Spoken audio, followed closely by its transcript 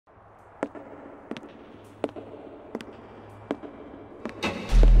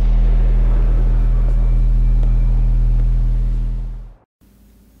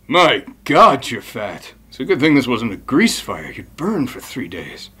My God, you're fat. It's a good thing this wasn't a grease fire. You'd burn for 3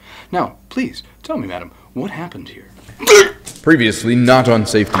 days. Now, please, tell me, madam, what happened here? Previously not on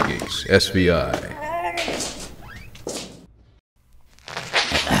Safety Geeks, SVI.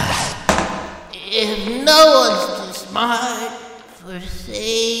 If no one's too smart for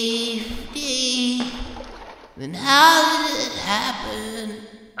safety, then how did it happen?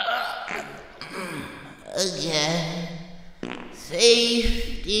 Again,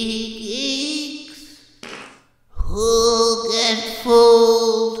 Safety Geeks, who'll get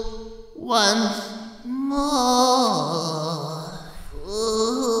fooled once more.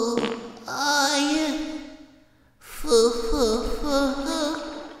 Fool, are you? Fool.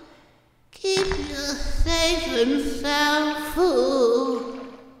 Keep you safe and sound, fool.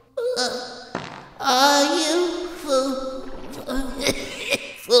 Are you fool?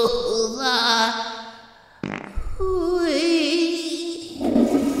 Fools are we.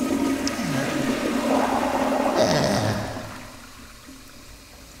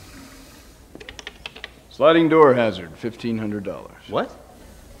 Sliding door hazard, $1,500. What?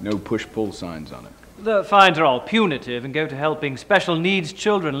 No push-pull signs on it. The fines are all punitive and go to helping special needs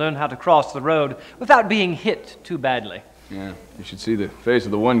children learn how to cross the road without being hit too badly. Yeah, you should see the face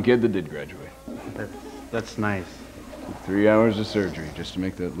of the one kid that did graduate. That's nice. Took 3 hours of surgery just to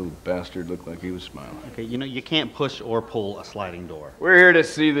make that little bastard look like he was smiling. Okay, you know, you can't push or pull a sliding door. We're here to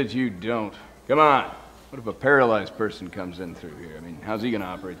see that you don't. Come on. What if a paralyzed person comes in through here? I mean, how's he gonna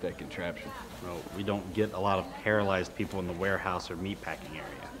operate that contraption? Well, we don't get a lot of paralyzed people in the warehouse or meatpacking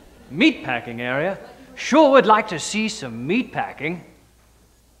area. Meatpacking area? Sure would like to see some meatpacking.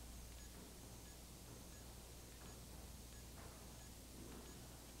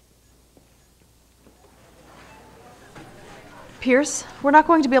 Pierce, we're not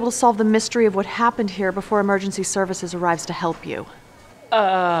going to be able to solve the mystery of what happened here before emergency services arrives to help you.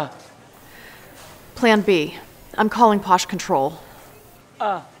 Plan B. I'm calling Posh Control.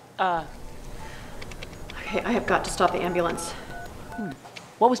 Okay, I have got to stop the ambulance.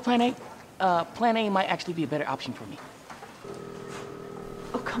 What was Plan A? Plan A might actually be a better option for me.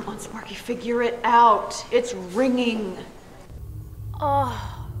 Oh, come on, Sparky, figure it out. It's ringing.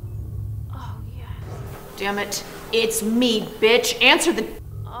 Oh, yes. Damn it. It's me, bitch. Answer the...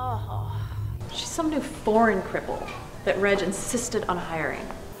 Oh. She's some new foreign cripple that Reg insisted on hiring.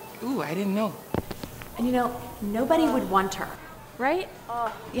 Ooh, I didn't know. And you know, nobody would want her, right?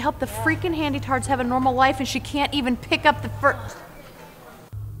 You help the freaking handy-tards have a normal life and she can't even pick up the first...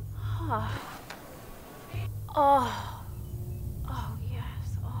 Oh, yes.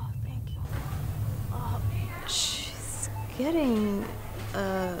 Oh, thank you. Oh, she's getting,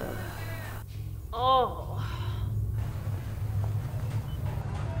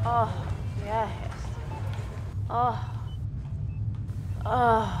 Oh, yes.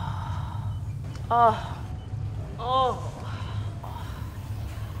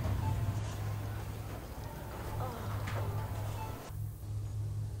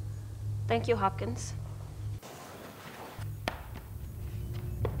 Thank you, Hopkins.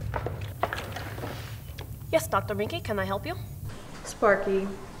 Yes, Dr. Minky, can I help you? Sparky,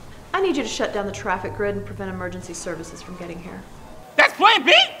 I need you to shut down the traffic grid and prevent emergency services from getting here. That's Plan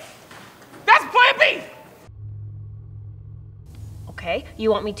B! That's Plan B! Okay, you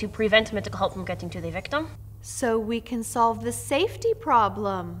want me to prevent medical help from getting to the victim? So we can solve the safety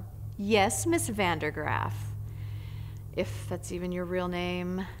problem. Yes, Miss Vandergraaf. If that's even your real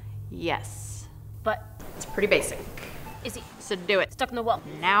name, yes. But It's pretty basic. is he So do it. stuck in the wall?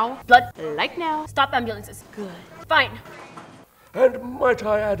 Now. Blood? Like now. Stop ambulances. Good. Fine. And might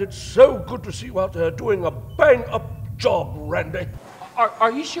I add, it's so good to see you out there doing a bang-up job, Randy.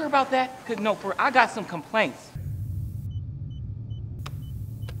 Are you sure about that? Cause no, I got some complaints.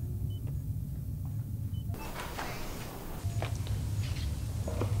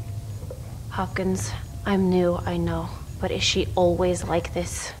 Hopkins, I'm new, I know. But is she always like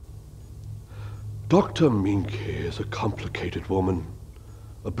this? Dr. Minky is a complicated woman.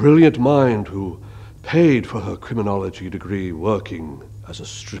 A brilliant mind who paid for her criminology degree working as a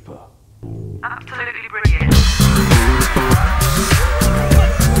stripper. Absolutely brilliant.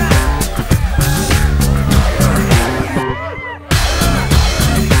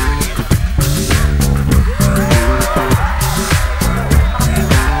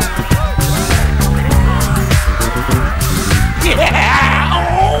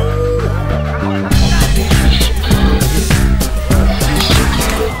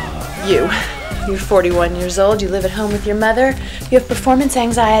 You're 41 years old, you live at home with your mother, you have performance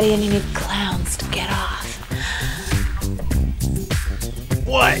anxiety, and you need clowns to get off.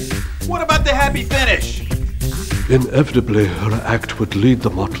 What? What about the happy finish? Inevitably, her act would lead the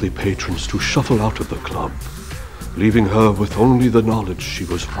motley patrons to shuffle out of the club, leaving her with only the knowledge she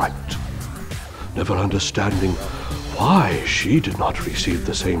was right. Never understanding why she did not receive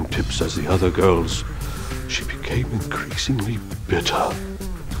the same tips as the other girls, she became increasingly bitter.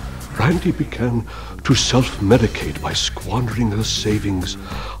 Randy began to self-medicate by squandering her savings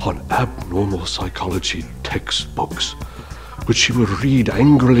on abnormal psychology textbooks, which she would read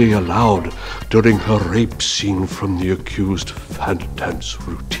angrily aloud during her rape scene from the accused fan dance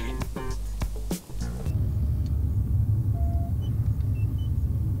routine.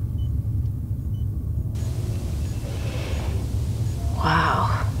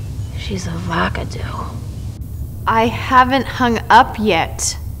 Wow, she's a wackadoo. I haven't hung up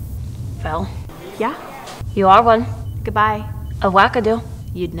yet. Phil, Yeah? you are one. Goodbye. A wackadoo.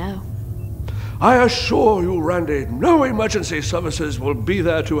 You'd know. I assure you, Randy, no emergency services will be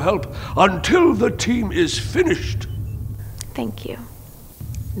there to help until the team is finished. Thank you.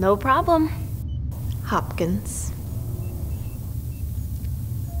 No problem. Hopkins.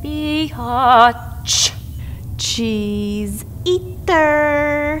 Biatch. Cheese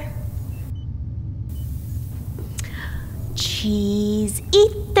eater. Cheese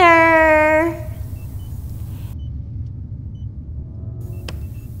eater.